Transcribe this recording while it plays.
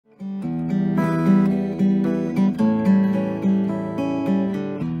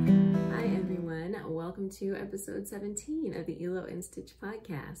17 of the Hilo Stitch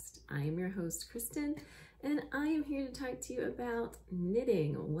podcast. I am your host, Kristen, and I am here to talk to you about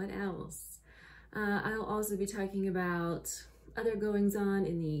knitting. What else? I'll also be talking about other goings-on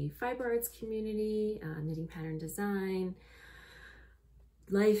in the fiber arts community, knitting pattern design,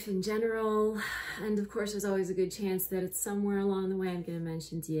 life in general, and of course there's always a good chance that it's somewhere along the way I'm going to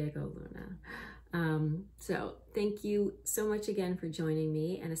mention Diego Luna. So thank you so much again for joining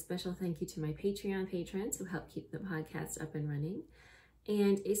me, and a special thank you to my Patreon patrons who help keep the podcast up and running,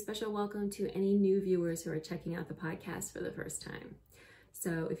 and a special welcome to any new viewers who are checking out the podcast for the first time.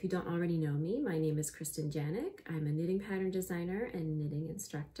 So if you don't already know me, my name is Kristen Janik. I'm a knitting pattern designer and knitting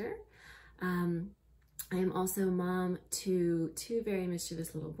instructor. I am also mom to two very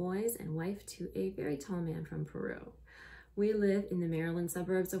mischievous little boys and wife to a very tall man from Peru. We live in the Maryland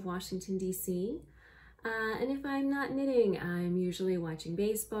suburbs of Washington, D.C. And if I'm not knitting, I'm usually watching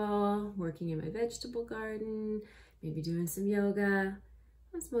baseball, working in my vegetable garden, maybe doing some yoga.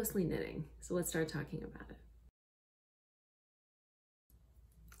 It's mostly knitting. So let's start talking about it.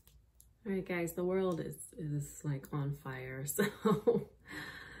 All right, guys, the world is like on fire. So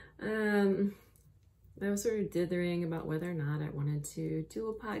I was sort of dithering about whether or not I wanted to do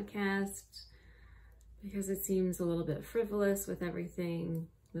a podcast because it seems a little bit frivolous with everything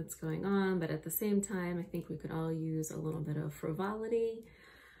that's going on, but at the same time, I think we could all use a little bit of frivolity.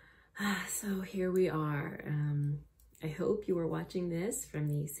 So here we are. I hope you are watching this from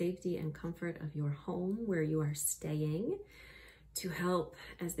the safety and comfort of your home where you are staying to help,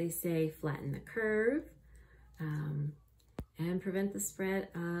 as they say, flatten the curve and prevent the spread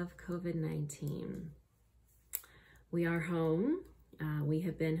of COVID-19. We are home. We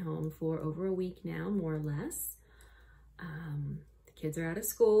have been home for over a week now, more or less. The kids are out of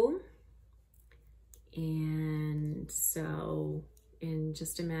school. And so in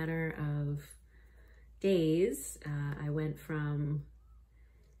just a matter of days, I went from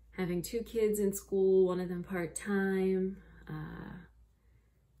having two kids in school, one of them part-time,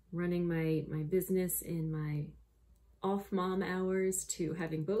 running my business in my off mom hours, to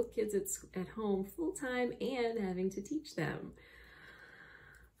having both kids at home full-time and having to teach them.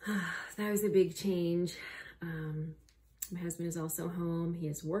 That was a big change. My husband is also home. He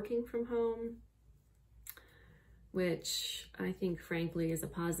is working from home, which I think frankly is a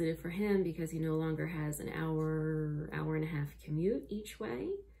positive for him because he no longer has an hour and a half commute each way,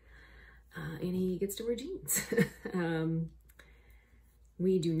 and he gets to wear jeans.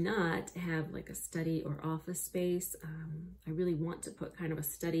 We do not have like a study or office space. I really want to put kind of a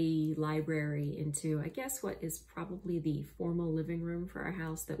study library into, I guess, what is probably the formal living room for our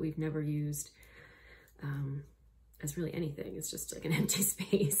house that we've never used as really anything. It's just like an empty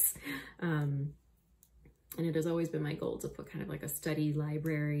space. And it has always been my goal to put kind of like a study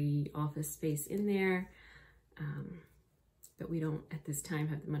library office space in there. But we don't at this time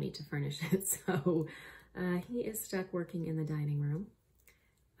have the money to furnish it. So he is stuck working in the dining room.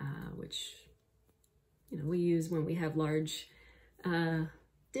 Which, you know, we use when we have large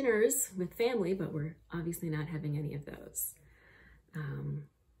dinners with family, but we're obviously not having any of those.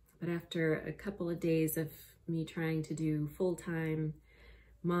 But after a couple of days of me trying to do full-time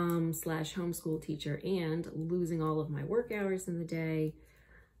mom / homeschool teacher and losing all of my work hours in the day,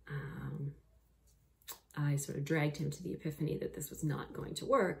 I sort of dragged him to the epiphany that this was not going to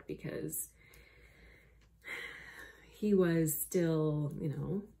work because he was still, you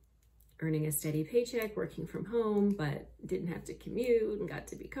know, earning a steady paycheck, working from home, but didn't have to commute and got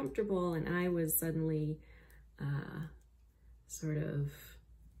to be comfortable. And I was suddenly sort of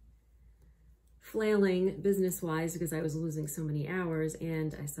flailing business-wise because I was losing so many hours,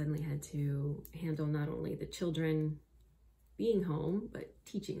 and I suddenly had to handle not only the children being home, but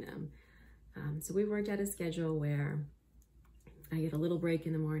teaching them. So we worked out a schedule where I get a little break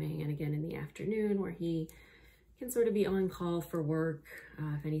in the morning and again in the afternoon where he can sort of be on call for work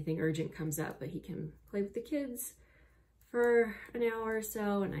if anything urgent comes up, but he can play with the kids for an hour or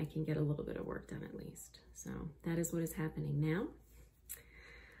so and I can get a little bit of work done at least. So that is what is happening now.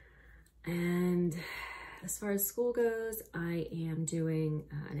 And as far as school goes, I am doing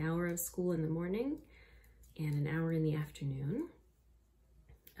an hour of school in the morning and an hour in the afternoon.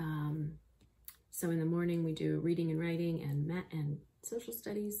 So in the morning we do reading and writing and social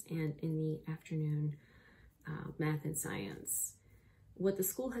studies, and in the afternoon math and science. What the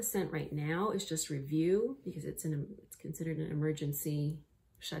school has sent right now is just review because it's considered an emergency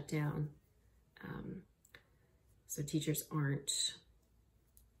shutdown. So teachers aren't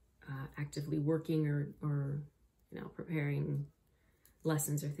actively working or you know, preparing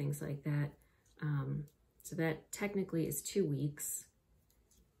lessons or things like that. So that technically is 2 weeks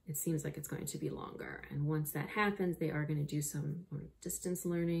it seems like it's going to be longer. And once that happens, they are going to do some more distance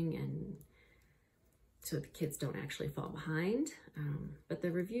learning, and so the kids don't actually fall behind. But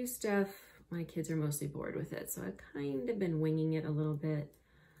the review stuff, my kids are mostly bored with it. So I've kind of been winging it a little bit.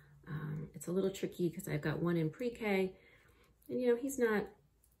 It's a little tricky because I've got one in pre-K, and, you know, he's not,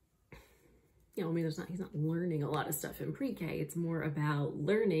 you know, I mean, he's not learning a lot of stuff in pre-K. It's more about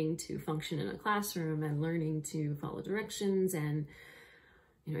learning to function in a classroom and learning to follow directions and,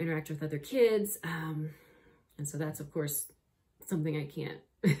 you know, interact with other kids. And so that's, of course, something I can't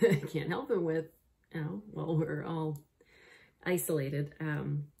help him with, you know, while we're all isolated.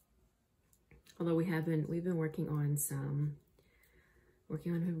 Although we've been working on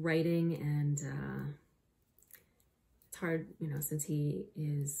writing, and it's hard, you know, since he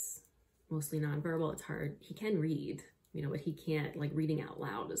is mostly nonverbal, it's hard. He can read, you know, but he can't, like, reading out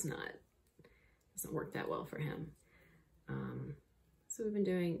loud doesn't work that well for him. So we've been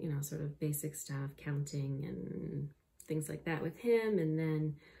doing, you know, sort of basic stuff, counting and things like that with him. And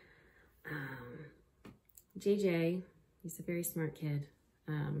then JJ, he's a very smart kid.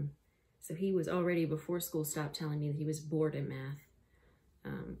 So he was already, before school stopped, telling me that he was bored in math.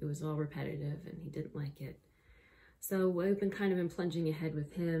 It was all repetitive and he didn't like it. So I've been kind of plunging ahead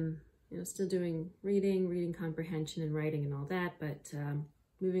with him, you know, still doing reading comprehension and writing and all that, but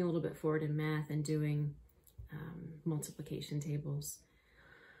moving a little bit forward in math and doing multiplication tables.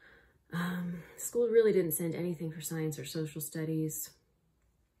 School really didn't send anything for science or social studies.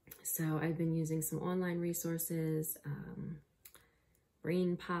 So I've been using some online resources,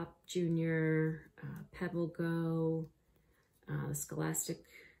 Brain Pop Junior, Pebble Go. The Scholastic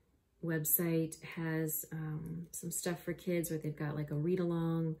website has some stuff for kids where they've got like a read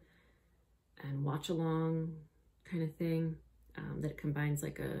along and watch along kind of thing, that combines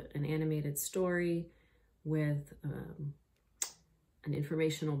like an animated story with an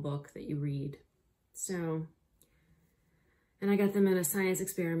informational book that you read. So, and I got them in a science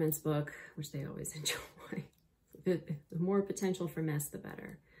experiments book, which they always enjoy. The more potential for mess, the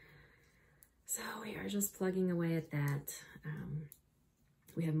better. So we are just plugging away at that.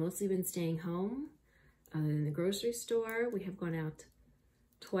 We have mostly been staying home. Other than the grocery store, we have gone out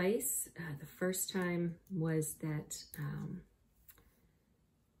twice. The first time was that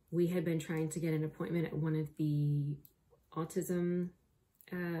we had been trying to get an appointment at one of the autism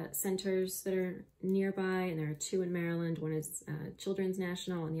centers that are nearby, and there are two in Maryland. One is Children's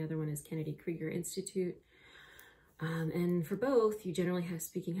National, and the other one is Kennedy Krieger Institute. And for both, you generally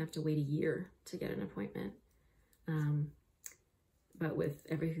have to wait a year to get an appointment. But with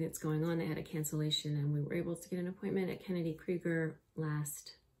everything that's going on, they had a cancellation, and we were able to get an appointment at Kennedy Krieger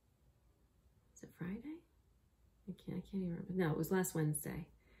last, was it Friday? I can't even remember. No, it was last Wednesday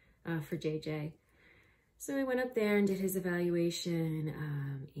for JJ. So we went up there and did his evaluation,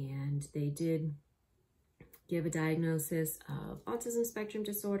 and they did give a diagnosis of autism spectrum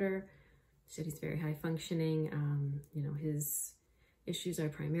disorder. Said he's very high functioning. You know, his issues are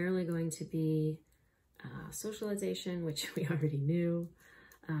primarily going to be socialization, which we already knew,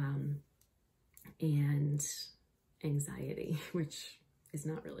 and anxiety, which is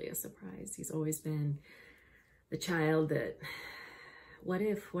not really a surprise. He's always been the child that what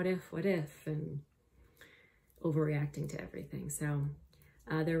if, and overreacting to everything. So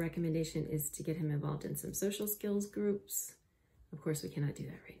their recommendation is to get him involved in some social skills groups. Of course, we cannot do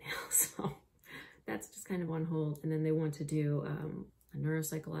that right now, so that's just kind of on hold. And then they want to do a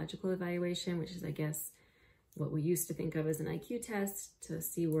neuropsychological evaluation, which is, I guess, what we used to think of as an IQ test to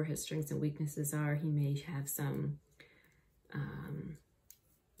see where his strengths and weaknesses are. He may have some,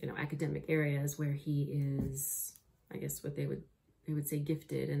 you know, academic areas where he is, I guess, what they would say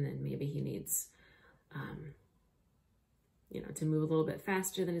gifted, and then maybe he needs, you know, to move a little bit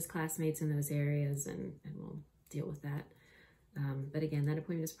faster than his classmates in those areas, and we'll deal with that. But again, that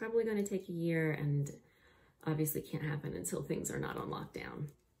appointment is probably going to take a year, and obviously can't happen until things are not on lockdown.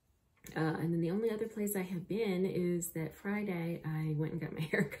 And then the only other place I have been is that Friday I went and got my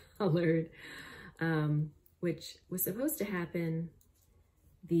hair colored, which was supposed to happen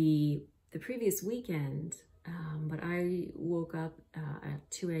the previous weekend, but I woke up at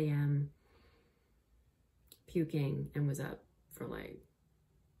 2 a.m. puking and was up for like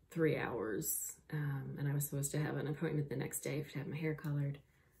 3 hours, and I was supposed to have an appointment the next day to have my hair colored,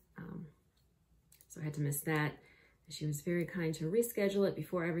 so I had to miss that. She was very kind to reschedule it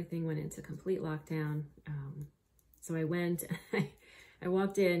before everything went into complete lockdown. So I went, I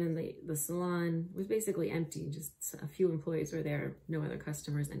walked in, and the salon was basically empty. Just a few employees were there, no other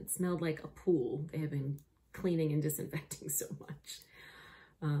customers, and it smelled like a pool. They had been cleaning and disinfecting so much.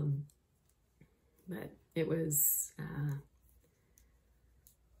 But it was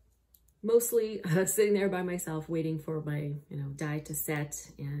mostly sitting there by myself waiting for my, die to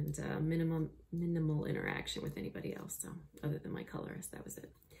set, and minimal interaction with anybody else. So other than my colorist, that was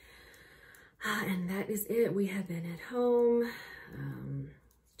it. And that is it. We have been at home,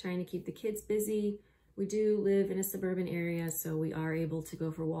 trying to keep the kids busy. We do live in a suburban area, so we are able to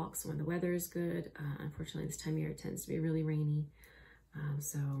go for walks when the weather is good. Unfortunately, this time of year it tends to be really rainy.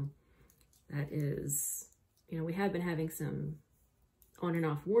 So that is, we have been having some on and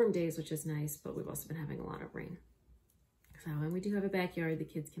off warm days, which is nice, but we've also been having a lot of rain. So, and we do have a backyard the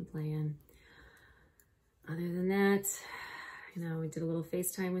kids can play in. Other than that, we did a little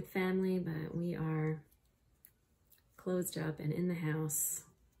FaceTime with family, but we are closed up and in the house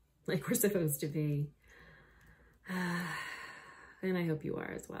like we're supposed to be. And I hope you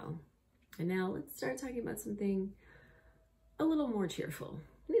are as well. And now let's start talking about something a little more cheerful,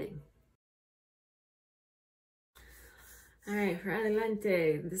 knitting. All right, for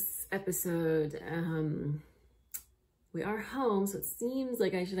Adelante, this episode, we are home, so it seems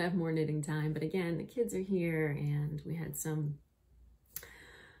like I should have more knitting time, but again, the kids are here, and we had some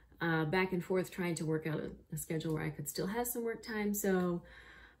back and forth trying to work out a schedule where I could still have some work time. So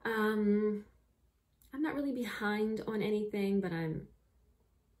I'm not really behind on anything, but I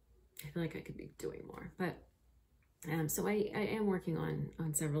feel like I could be doing more. But so I am working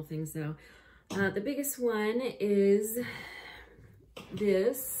on several things though. The biggest one is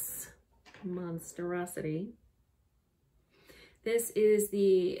this monstrosity. This is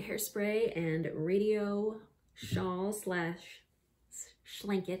the Hairspray and Radio Shawl slash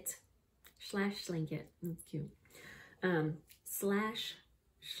Schlanket. That's cute. Slash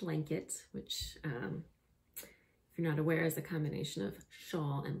Schlanket, which if you're not aware is a combination of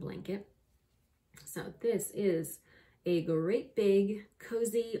shawl and blanket. So this is a great big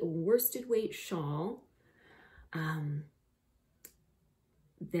cozy worsted weight shawl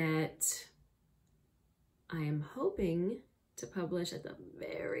that I am hoping to publish at the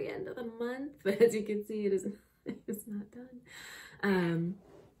very end of the month, but as you can see, it's not done.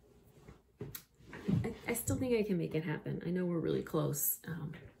 I still think I can make it happen. I know we're really close.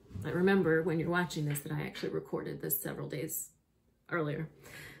 I remember when you're watching this that I actually recorded this several days earlier.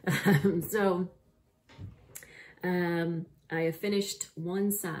 I have finished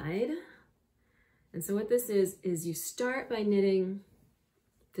one side. And so what this is you start by knitting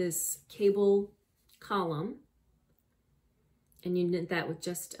this cable column, and you knit that with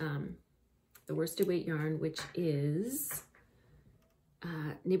just the worsted weight yarn, which is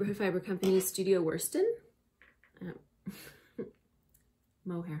Neighborhood Fiber Company Studio Worsted.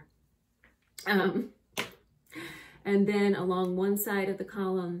 Mohair. And then along one side of the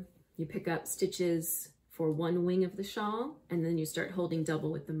column, you pick up stitches for one wing of the shawl, and then you start holding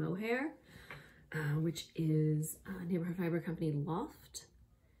double with the mohair, which is Neighborhood Fiber Company Loft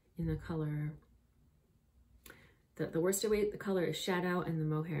in the color, the worsted weight, the color is Shadow, and the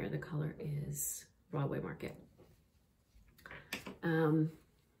mohair, the color is Broadway Market. And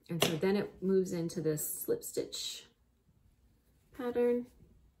so then it moves into this slip stitch pattern.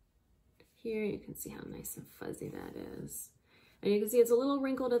 Here you can see how nice and fuzzy that is. And you can see it's a little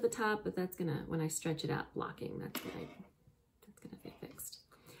wrinkled at the top, but that's gonna, when I stretch it out blocking, that's gonna get fixed.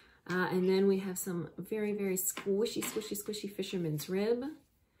 And then we have some very, very squishy fisherman's rib.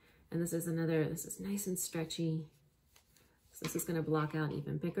 And this is nice and stretchy. So this is gonna block out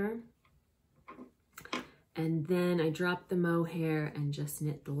even bigger. And then I drop the mohair and just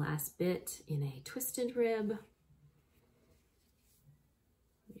knit the last bit in a twisted rib.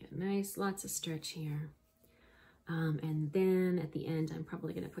 Yeah, nice, lots of stretch here. And then at the end, I'm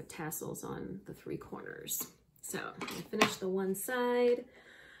probably gonna put tassels on the 3 corners. So I finished the one side.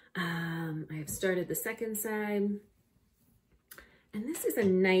 I have started the second side. And this is a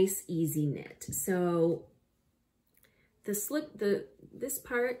nice, easy knit. So the slip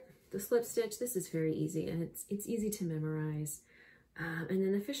stitch, this is very easy, and it's easy to memorize. And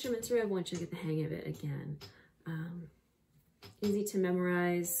then the fisherman's rib, once you get the hang of it again, easy to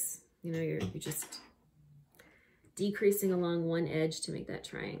memorize. You're just decreasing along one edge to make that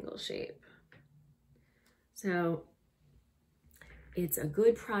triangle shape. So it's a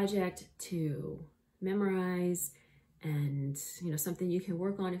good project to memorize, and something you can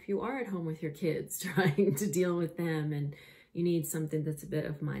work on if you are at home with your kids trying to deal with them and you need something that's a bit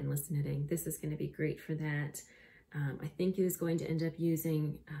of mindless knitting. This is going to be great for that. I think it is going to end up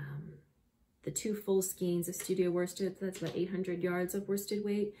using the 2 full skeins of Studio Worsted. So that's about 800 yards of worsted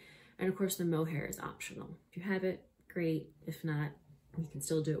weight. And of course the mohair is optional. If you have it, great. If not, you can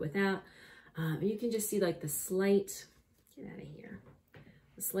still do it without. You can just see like the slight, get out of here,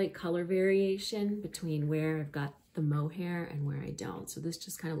 the slight color variation between where I've got the mohair and where I don't. So this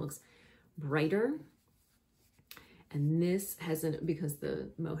just kind of looks brighter. And this has because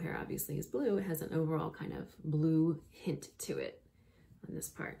the mohair obviously is blue, it has an overall kind of blue hint to it on this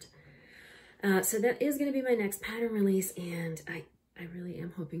part. So that is going to be my next pattern release, and I really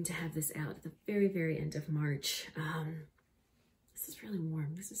am hoping to have this out at the very, very end of March. This is really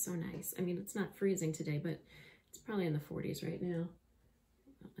warm. This is so nice. I mean, it's not freezing today, but it's probably in the 40s right now.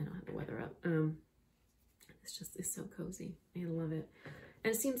 I don't have the weather up. It's so cozy. I love it.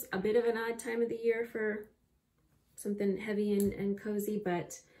 And it seems a bit of an odd time of the year for something heavy and cozy,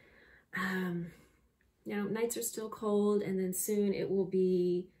 but you know, nights are still cold, and then soon it will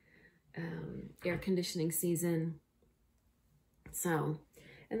be air conditioning season. So,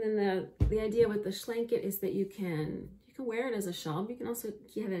 and then the idea with the blanket is that you can wear it as a shawl, but you can also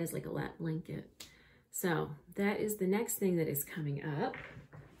have it as like a lap blanket. So that is the next thing that is coming up.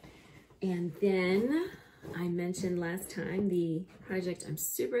 And then I mentioned last time the project I'm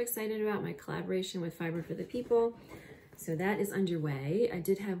super excited about, my collaboration with Fiber for the People. So that is underway. I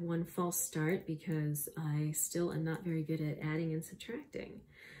did have one false start because I still am not very good at adding and subtracting.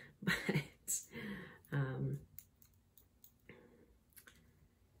 But you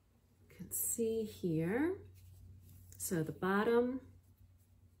can see here. So the bottom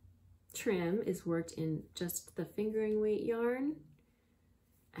trim is worked in just the fingering weight yarn,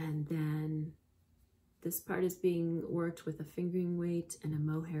 and then this part is being worked with a fingering weight and a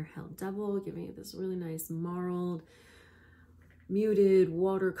mohair held double, giving it this really nice marled, muted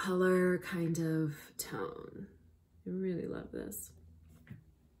watercolor kind of tone. I really love this.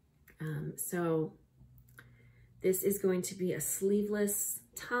 So this is going to be a sleeveless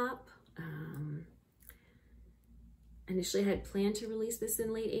top. Initially I had planned to release this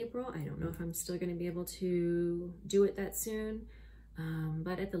in late April. I don't know if I'm still going to be able to do it that soon,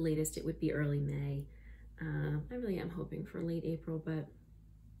 but at the latest it would be early May. I really am hoping for late April, but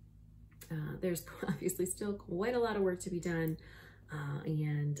there's obviously still quite a lot of work to be done,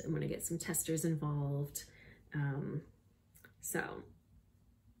 and I'm going to get some testers involved. So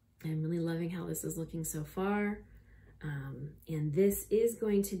I'm really loving how this is looking so far, and this is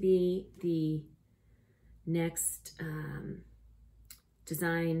going to be the next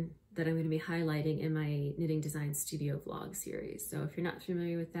design that I'm going to be highlighting in my Knitting Design Studio vlog series. So if you're not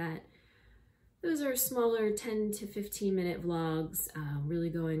familiar with that, those are smaller 10 to 15 minute vlogs,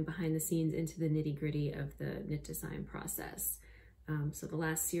 really going behind the scenes into the nitty gritty of the knit design process. So the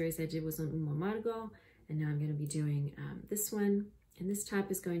last series I did was on Un Margot, and now I'm going to be doing this one. And this top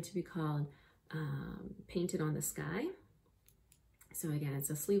is going to be called Painted on the Sky. So again, it's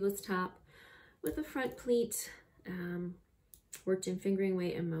a sleeveless top with a front pleat, worked in fingering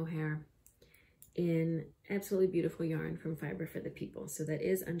weight and mohair in absolutely beautiful yarn from Fiber for the People. So that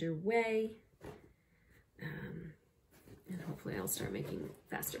is underway. And hopefully I'll start making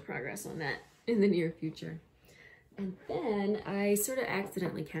faster progress on that in the near future. And then I sort of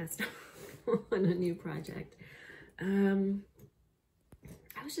accidentally cast on a new project.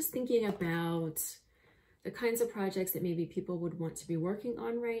 I was just thinking about the kinds of projects that maybe people would want to be working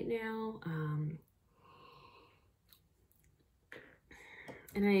on right now.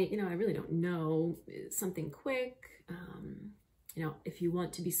 And I really don't know, something quick. You know, if you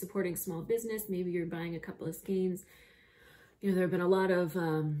want to be supporting small business, maybe you're buying a couple of skeins. You know, there have been a lot of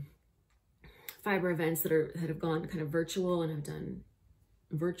fiber events that have gone kind of virtual and have done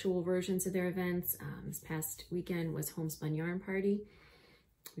virtual versions of their events. This past weekend was Homespun Yarn Party,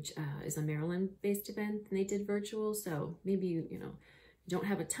 which is a Maryland-based event, and they did virtual. So maybe you don't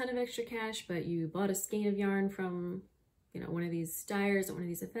have a ton of extra cash, but you bought a skein of yarn from one of these dyers at one of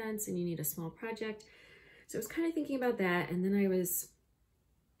these events, and you need a small project. So I was kind of thinking about that, and then I was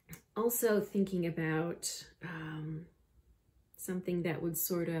also thinking about something that would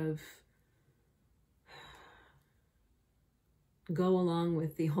sort of go along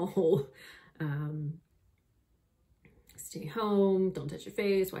with the whole stay home, don't touch your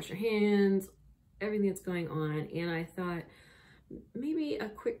face, wash your hands, everything that's going on. And I thought maybe a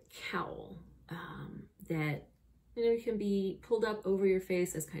quick cowl that can be pulled up over your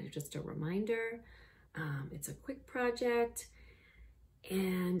face as kind of just a reminder. It's a quick project,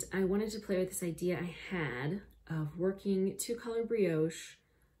 and I wanted to play with this idea I had of working 2-color brioche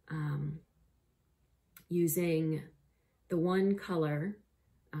using the one color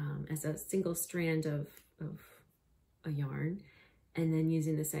as a single strand of a yarn, and then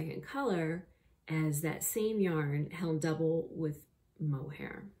using the second color as that same yarn held double with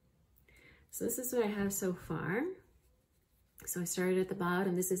mohair. So this is what I have so far. So I started at the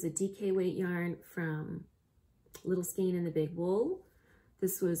bottom. This is a DK weight yarn from Little Skein in the Big Wool.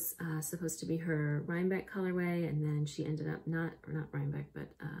 This was supposed to be her Rhinebeck colorway, and then she ended up not Rhinebeck, but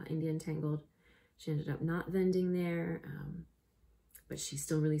Indian Tangled. She ended up not vending there, but she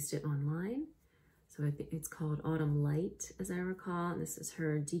still released it online. So I think it's called Autumn Light, as I recall, and this is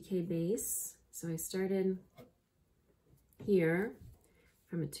her DK base. So I started here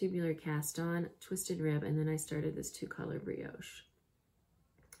from a tubular cast on, twisted rib, and then I started this 2-color brioche.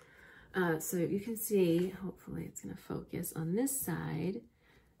 So you can see, hopefully it's going to focus, on this side,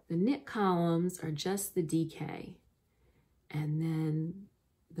 the knit columns are just the DK, and then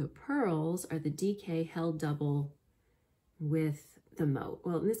the pearls are the DK held double with the mohair.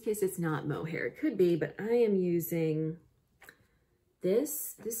 Well, in this case, it's not mohair. It could be, but I am using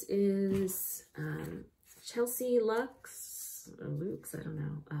this. This is Chelsea Luxe, I don't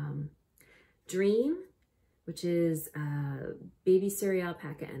know, Dream, which is baby cereal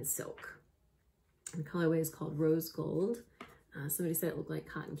alpaca and silk. The colorway is called Rose Gold. Somebody said it looked like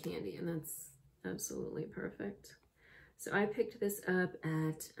cotton candy, and that's absolutely perfect. So I picked this up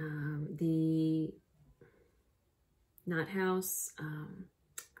at the Knot House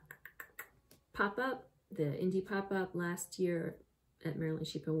pop-up, the indie pop-up last year at Maryland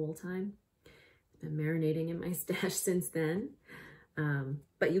Sheep and Wool Time. Been marinating in my stash since then.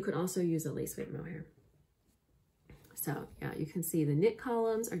 But you could also use a lace weight mohair. So yeah, you can see the knit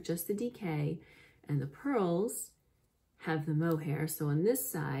columns are just the DK, and the pearls have the mohair. So on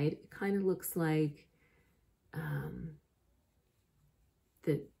this side, it kind of looks like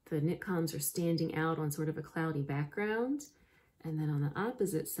the knit columns are standing out on sort of a cloudy background. And then on the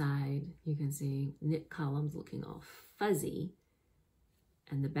opposite side, you can see knit columns looking all fuzzy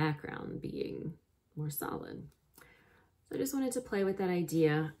and the background being more solid. So I just wanted to play with that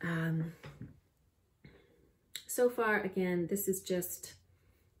idea. So far, again, this is just,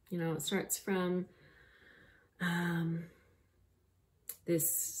 you know, it starts from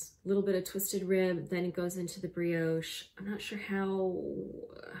this little bit of twisted rib, then it goes into the brioche. I'm not sure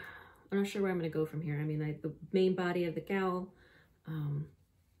where I'm going to go from here. I mean, the main body of the gown,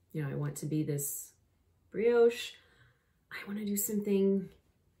 you know, I want to be this brioche. I want to do something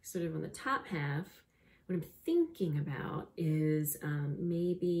sort of on the top half. What I'm thinking about is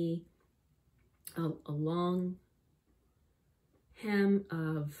maybe a long hem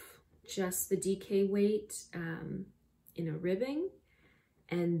of just the DK weight in a ribbing,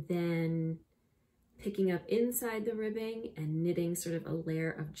 and then picking up inside the ribbing and knitting sort of a layer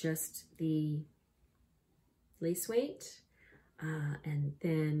of just the lace weight, and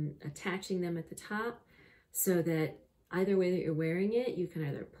then attaching them at the top so that either way that you're wearing it, you can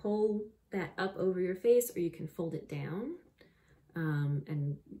either pull that up over your face or you can fold it down.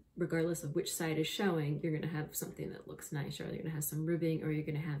 And regardless of which side is showing, you're going to have something that looks nice. Or you're going to have some ribbing, or you're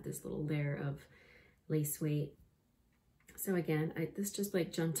going to have this little layer of lace weight. So again, this just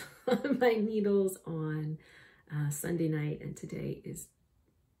like jumped on my needles on Sunday night, and today is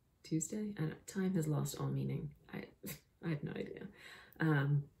Tuesday. I don't know, time has lost all meaning. I have no idea.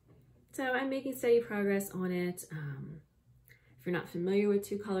 So I'm making steady progress on it. If you're not familiar with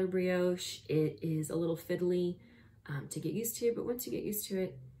 2-color brioche, it is a little fiddly to get used to, but once you get used to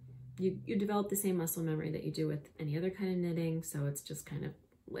it, you develop the same muscle memory that you do with any other kind of knitting. So it's just kind of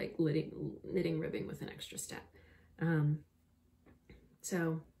like knitting ribbing with an extra step.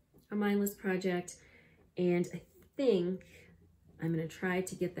 So a mindless project, and I think I'm going to try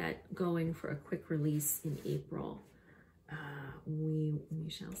to get that going for a quick release in April. We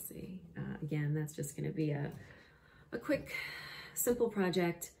shall see. Again, that's just going to be a quick, simple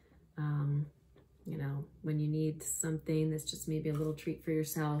project. You know, when you need something that's just maybe a little treat for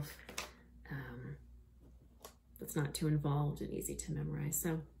yourself, that's not too involved and easy to memorize.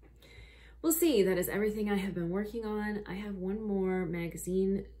 So we'll see. That is everything I have been working on. I have one more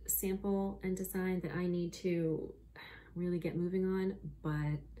magazine sample and design that I need to really get moving on,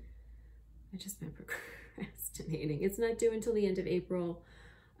 but I've just been procrastinating. It's not due until the end of April.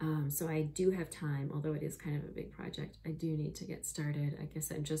 So I do have time, although it is kind of a big project. I do need to get started. I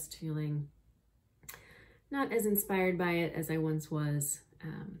guess I'm just feeling not as inspired by it as I once was,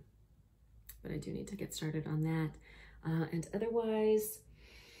 but I do need to get started on that. And otherwise,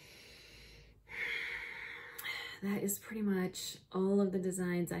 that is pretty much all of the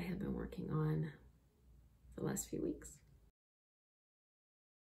designs I have been working on the last few weeks.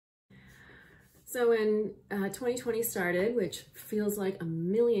 So when 2020 started, which feels like a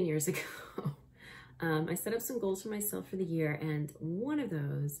million years ago, I set up some goals for myself for the year, and one of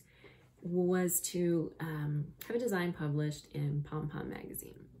those was to have a design published in Pom Pom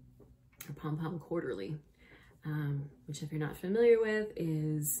magazine, or Pom Pom Quarterly, which, if you're not familiar with,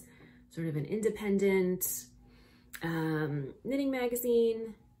 is sort of an independent knitting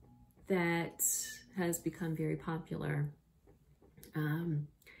magazine that has become very popular.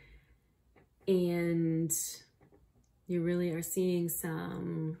 And you really are seeing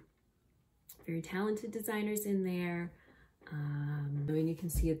some very talented designers in there. I mean, you can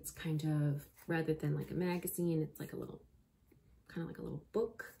see it's kind of, rather than like a magazine, it's like a little, kind of like a little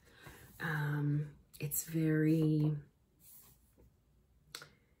book. It's very,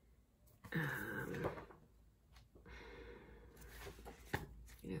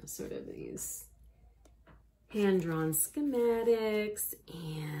 you know, sort of these hand-drawn schematics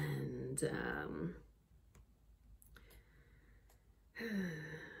and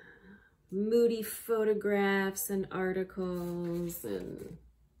moody photographs and articles, and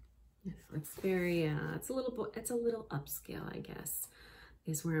you know, it's very it's a little upscale, I guess,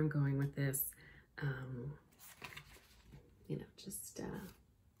 is where I'm going with this. You know, just a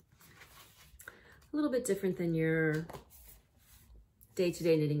little bit different than your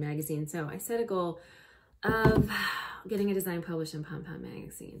day-to-day knitting magazine. So I set a goal of getting a design published in Pom Pom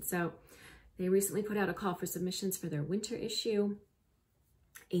magazine. So they recently put out a call for submissions for their winter issue,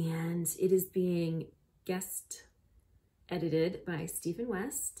 and it is being guest edited by Stephen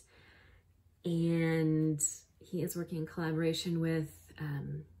West, and he is working in collaboration with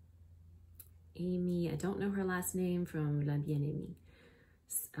Amy, I don't know her last name, from La Bien-Aimée,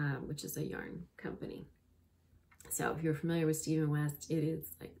 which is a yarn company. So if you're familiar with Stephen West, it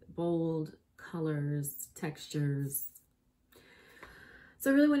is like bold colors, textures.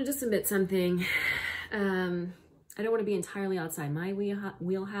 So I really wanted to submit something. I don't want to be entirely outside my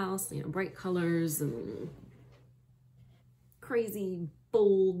wheelhouse, you know, bright colors and crazy,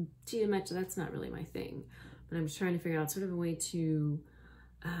 bold geometry. That's not really my thing. But I'm just trying to figure out sort of a way to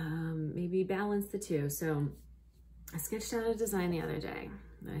maybe balance the two. So I sketched out a design the other day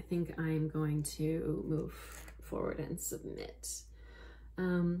that I think I'm going to move forward and submit.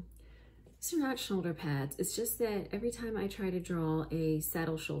 These are not shoulder pads. It's just that every time I try to draw a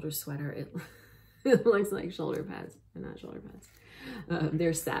saddle shoulder sweater, it looks like shoulder pads. They're not shoulder pads.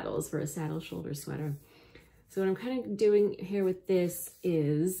 They're saddles for a saddle shoulder sweater. So what I'm kind of doing here with this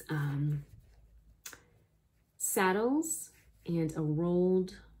is saddles and a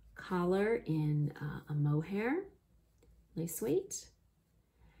rolled collar in a mohair lace weight.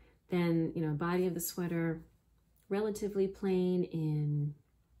 Then, you know, body of the sweater, relatively plain in,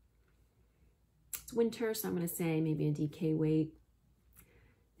 it's winter, so I'm going to say maybe a DK weight.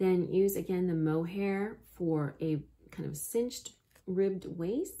 Then use again the mohair for a kind of cinched ribbed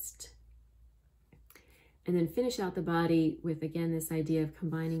waist. And then finish out the body with, again, this idea of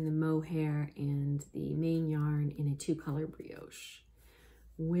combining the mohair and the main yarn in a 2-color brioche,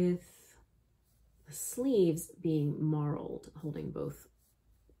 with the sleeves being marled, holding both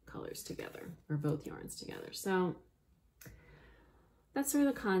colors together, or both yarns together. So that's sort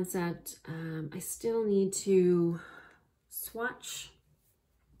of the concept. I still need to swatch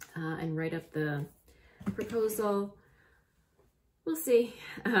and write up the proposal. We'll see.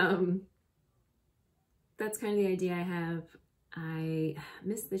 That's kind of the idea I have. I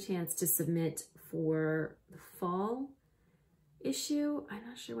missed the chance to submit for the fall issue. I'm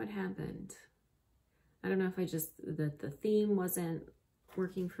not sure what happened. I don't know if I just, the theme wasn't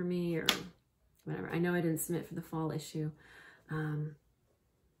working for me or whatever. I know I didn't submit for the fall issue.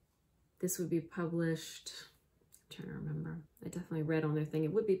 This would be published, I'm trying to remember. I definitely read on their thing.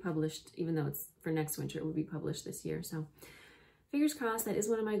 It would be published, even though it's for next winter, it would be published this year. So fingers crossed. That is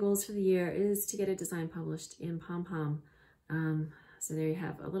one of my goals for the year, is to get a design published in Pom Pom. So there you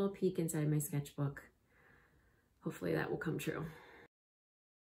have a little peek inside my sketchbook. Hopefully that will come true.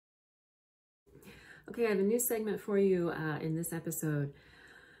 Okay, I have a new segment for you in this episode.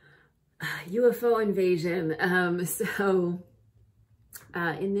 UFO invasion.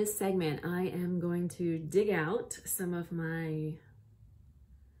 In this segment, I am going to dig out some of my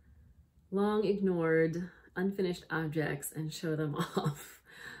long ignored, unfinished objects and show them off.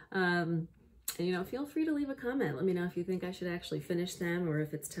 And you know, feel free to leave a comment. Let me know if you think I should actually finish them, or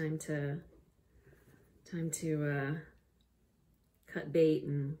if it's time to cut bait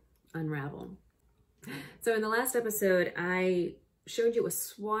and unravel. So in the last episode, I showed you a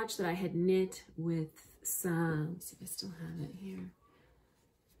swatch that I had knit with some, let's see if I still have it here,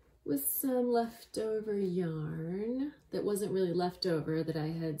 with some leftover yarn that wasn't really leftover, that I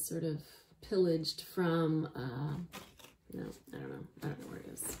had sort of pillaged from, no, I don't know where it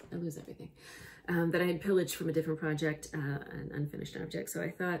is. I lose everything. That I had pillaged from a different project, an unfinished object. So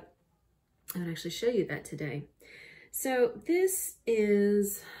I thought I would actually show you that today. So this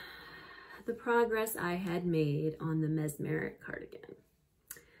is the progress I had made on the Mesmeric cardigan.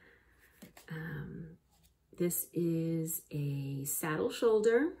 This is a saddle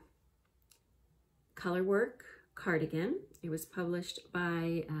shoulder colorwork cardigan. It was published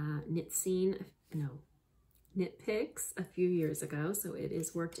by Knitpicks a few years ago, so it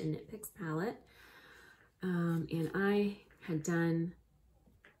is worked in Knitpicks palette. And I had done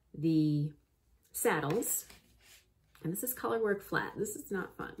the saddles, and this is colorwork flat. This is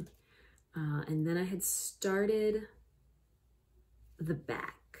not fun. And then I had started the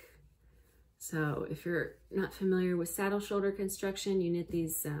back. So if you're not familiar with saddle shoulder construction, you knit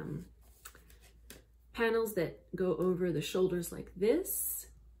these panels that go over the shoulders like this,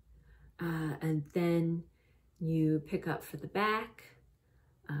 and then you pick up for the back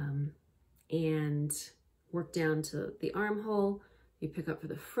and work down to the armhole. You pick up for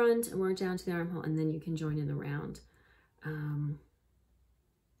the front and work down to the armhole, and then you can join in the round.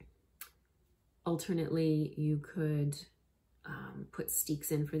 Alternately, you could put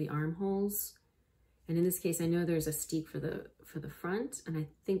steeks in for the armholes, and in this case I know there's a steek for the front, and I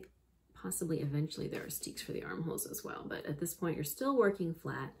think possibly eventually there are steeks for the armholes as well, but at this point you're still working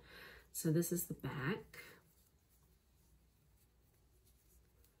flat. So this is the back,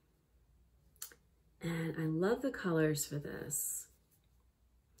 and I love the colors for this.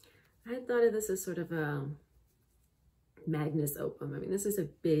 I had thought of this as sort of a magnus opum. I mean, this is a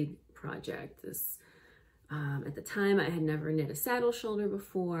big project. This at the time, I had never knit a saddle shoulder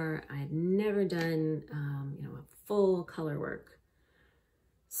before. I had never done, you know, a full colorwork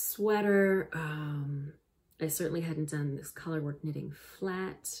sweater. I certainly hadn't done this colorwork knitting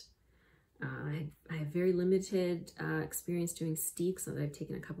flat. I have very limited experience doing steeks, although I've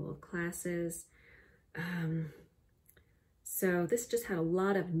taken a couple of classes. So this just had a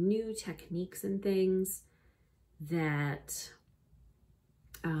lot of new techniques and things that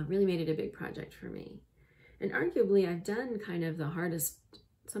really made it a big project for me. And arguably, I've done kind of the hardest,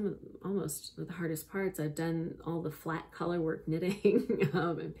 almost the hardest parts. I've done all the flat colorwork knitting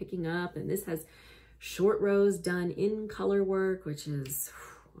and picking up, and this has short rows done in colorwork, which is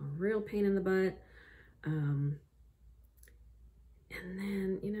a real pain in the butt. And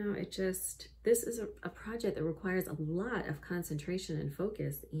then, you know, this is a project that requires a lot of concentration and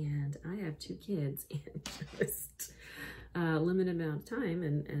focus, and I have 2 kids and just limited amount of time,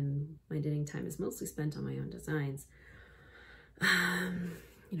 and my knitting time is mostly spent on my own designs.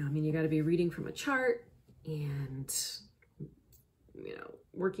 You know, I mean, you got to be reading from a chart and, you know,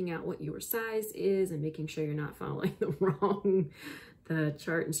 working out what your size is and making sure you're not following the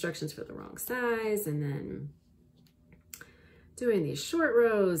chart instructions for the wrong size, and then doing these short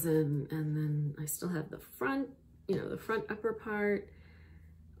rows, and then I still have the front, you know, the front upper part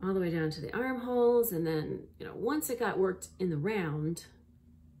all the way down to the armholes, and then, you know, once it got worked in the round,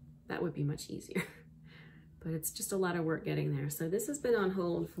 that would be much easier. But it's just a lot of work getting there. So this has been on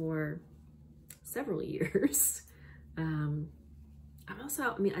hold for several years. I'm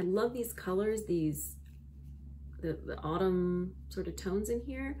also, I mean, I love these colors, the autumn sort of tones in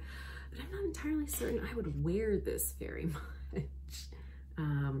here, but I'm not entirely certain I would wear this very much.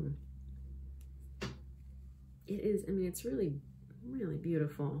 It is, I mean, it's really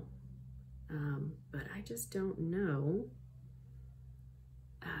beautiful, but I just don't know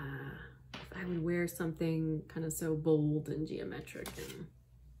if I would wear something kind of so bold and geometric. And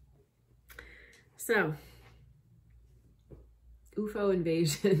so, UFO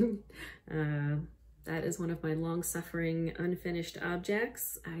invasion, that is one of my long-suffering unfinished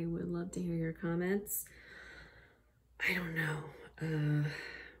objects. I would love to hear your comments. I don't know.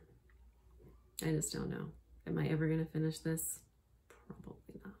 I just don't know. Am I ever going to finish this?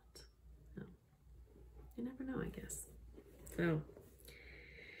 Probably not. No. You never know, I guess. So,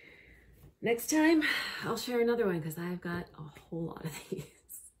 next time, I'll share another one because I've got a whole lot of these.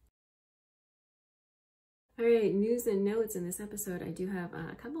 All right, news and notes in this episode. I do have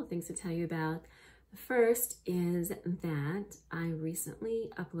a couple of things to tell you about. The first is that I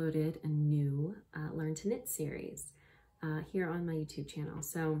recently uploaded a new Learn to Knit series here on my YouTube channel.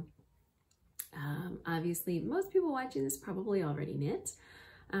 So obviously most people watching this probably already knit,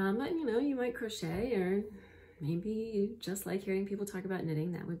 but you know, you might crochet, or maybe you just like hearing people talk about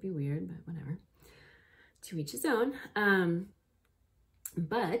knitting. That would be weird, but whatever. To each his own.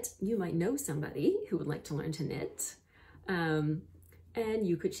 But you might know somebody who would like to learn to knit, and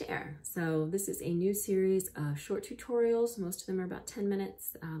you could share. So this is a new series of short tutorials. Most of them are about 10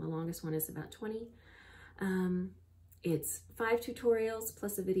 minutes. The longest one is about 20. It's 5 tutorials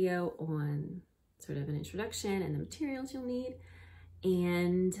plus a video on sort of an introduction and the materials you'll need.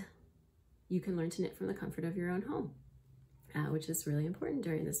 And you can learn to knit from the comfort of your own home, which is really important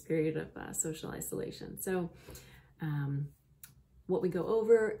during this period of social isolation. So what we go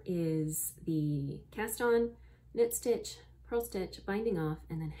over is the cast on, knit stitch, purl stitch, binding off,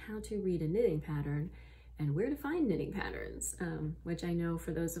 and then how to read a knitting pattern and where to find knitting patterns, which I know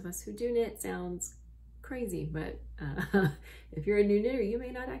for those of us who do knit sounds crazy, but if you're a new knitter, you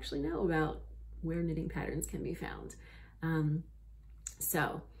may not actually know about where knitting patterns can be found.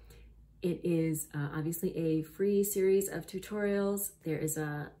 So it is obviously a free series of tutorials. There is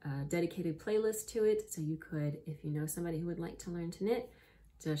a dedicated playlist to it, so you could, if you know somebody who would like to learn to knit,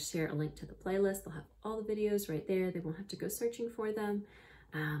 just share a link to the playlist. They'll have all the videos right there. They won't have to go searching for them.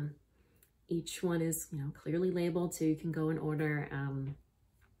 Each one is, you know, clearly labeled, so you can go and order.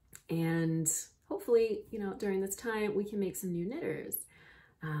 And hopefully, you know, during this time, we can make some new knitters.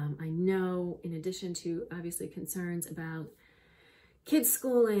 I know, in addition to obviously concerns about kids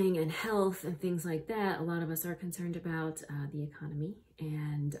schooling and health and things like that, a lot of us are concerned about the economy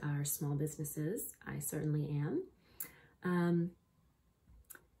and our small businesses. I certainly am.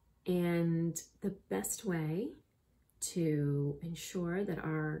 And the best way to ensure that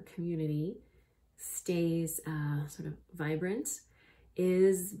our community stays sort of vibrant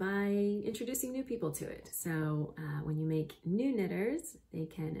is by introducing new people to it. So when you make new knitters, they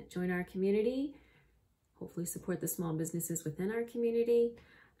can join our community, hopefully support the small businesses within our community.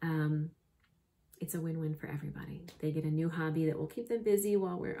 It's a win-win for everybody. They get a new hobby that will keep them busy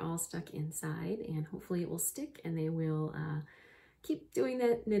while we're all stuck inside, and hopefully it will stick and they will keep doing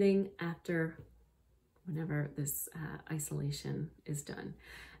that knitting after whenever this isolation is done.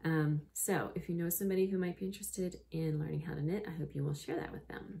 So if you know somebody who might be interested in learning how to knit, I hope you will share that with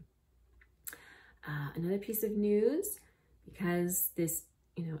them. Another piece of news, because this,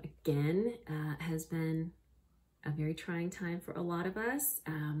 you know, again, has been a very trying time for a lot of us.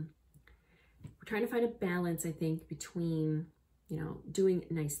 We're trying to find a balance, I think, between, you know, doing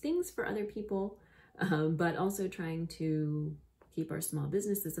nice things for other people, but also trying to keep our small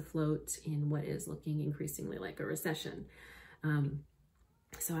businesses afloat in what is looking increasingly like a recession.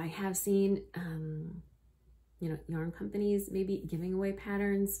 So I have seen, you know, yarn companies maybe giving away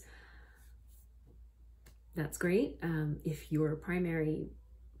patterns. That's great. If your primary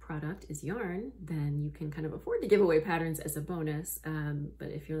product is yarn, then you can kind of afford to give away patterns as a bonus.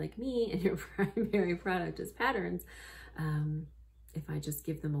 But if you're like me and your primary product is patterns, if I just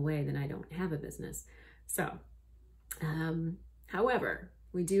give them away, then I don't have a business. So, however,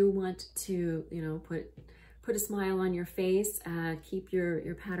 we do want to, you know, put a smile on your face, keep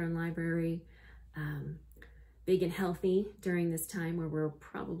your pattern library big and healthy during this time where we're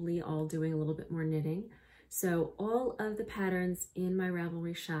probably all doing a little bit more knitting. So all of the patterns in my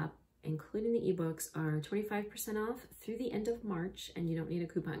Ravelry shop, including the ebooks, are 25% off through the end of March, and you don't need a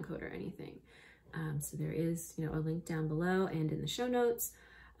coupon code or anything. So there is, you know, a link down below and in the show notes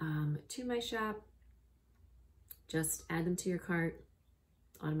to my shop. Just add them to your cart,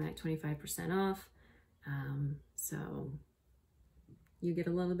 automatic 25% off. So you get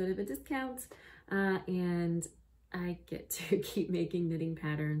a little bit of a discount, and I get to keep making knitting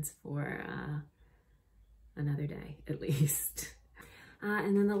patterns for another day at least.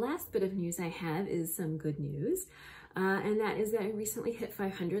 And then the last bit of news I have is some good news, and that is that I recently hit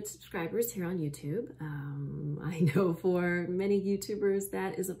 500 subscribers here on YouTube. I know for many YouTubers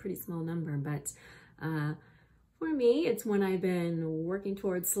that is a pretty small number, but for me, it's one I've been working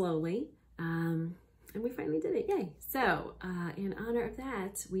towards slowly, and we finally did it, yay. So in honor of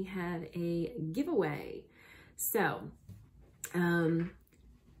that, we have a giveaway. So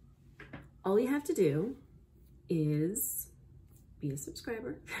all you have to do is be a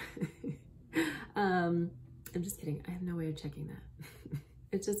subscriber. I'm just kidding, I have no way of checking that.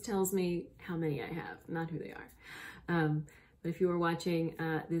 It just tells me how many I have, not who they are. But if you are watching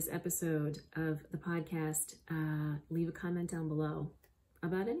this episode of the podcast, leave a comment down below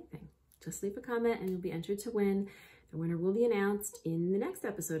about anything. Just leave a comment and you'll be entered to win. The winner will be announced in the next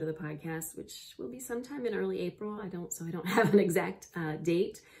episode of the podcast, which will be sometime in early April. I don't have an exact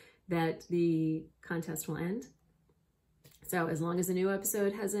date that the contest will end. So as long as a new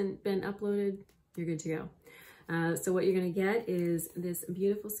episode hasn't been uploaded, you're good to go. So what you're gonna get is this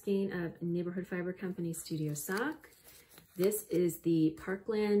beautiful skein of Neighborhood Fiber Company Studio Sock. This is the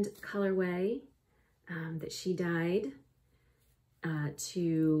Parkland colorway that she dyed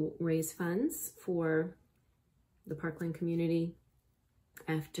to raise funds for the Parkland community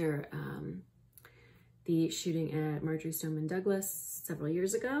after the shooting at Marjorie Stoneman Douglas several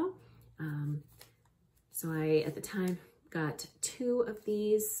years ago. So I, at the time, got 2 of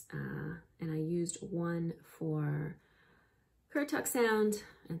these, and I used one for Curtuck Sound,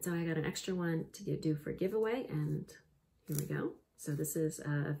 and so I got an extra one to do for giveaway, and here we go. So this is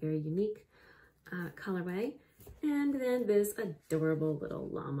a very unique colorway. And then this adorable little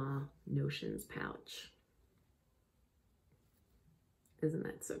llama notions pouch. Isn't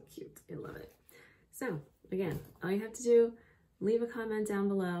that so cute? I love it. So again, all you have to do, leave a comment down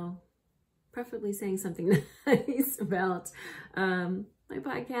below, preferably saying something nice about my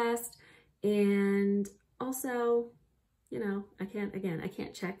podcast. And also, you know, I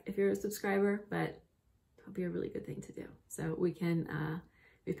can't check if you're a subscriber, but it'll be a really good thing to do. So we can,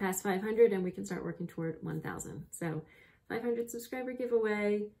 we've passed 500 and we can start working toward 1,000. So 500 subscriber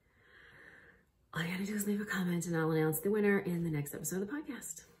giveaway. All you gotta do is leave a comment and I'll announce the winner in the next episode of the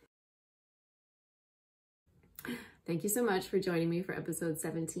podcast. Thank you so much for joining me for episode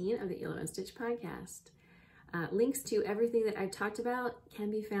 17 of the Hilo Stitch podcast. Links to everything that I've talked about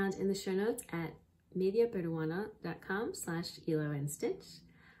can be found in the show notes at mediaperuana.com/Hilo-Stitch.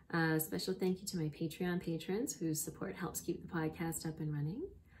 Special thank you to my Patreon patrons whose support helps keep the podcast up and running.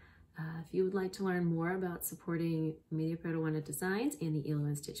 If you would like to learn more about supporting Media Peruana Designs and the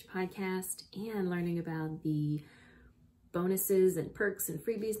Hilo Stitch podcast and learning about the bonuses and perks and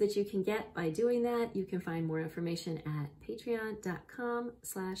freebies that you can get by doing that, you can find more information at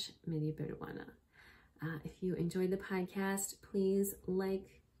patreon.com/mediaperuana. If you enjoyed the podcast, please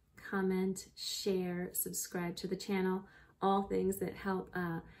like, comment, share, subscribe to the channel, all things that help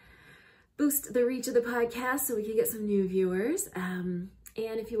boost the reach of the podcast so we can get some new viewers.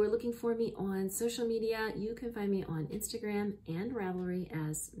 And if you are looking for me on social media, you can find me on Instagram and Ravelry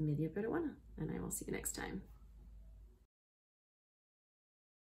as Media Peruana. And I will see you next time.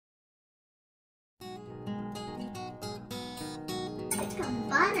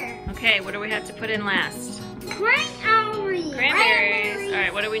 Butter. Okay, what do we have to put in last? Cranberries. Cranberries. All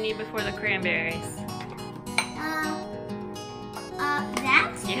right, what do we need before the cranberries?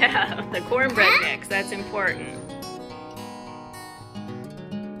 That? Yeah, the cornbread mix. That's important.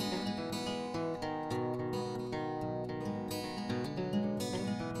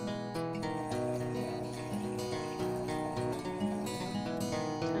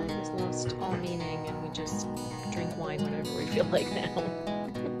 Time has lost all meaning, and we just drink wine whenever we feel like now.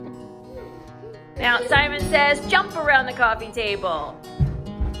 Now, Simon says, jump around the coffee table.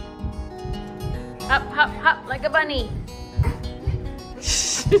 Hop, hop, hop, like a bunny.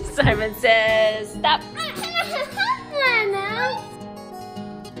 Simon says, stop.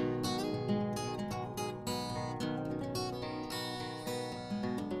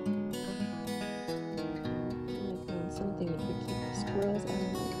 Something that would keep the squirrels out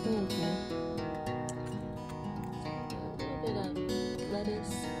of the plant here.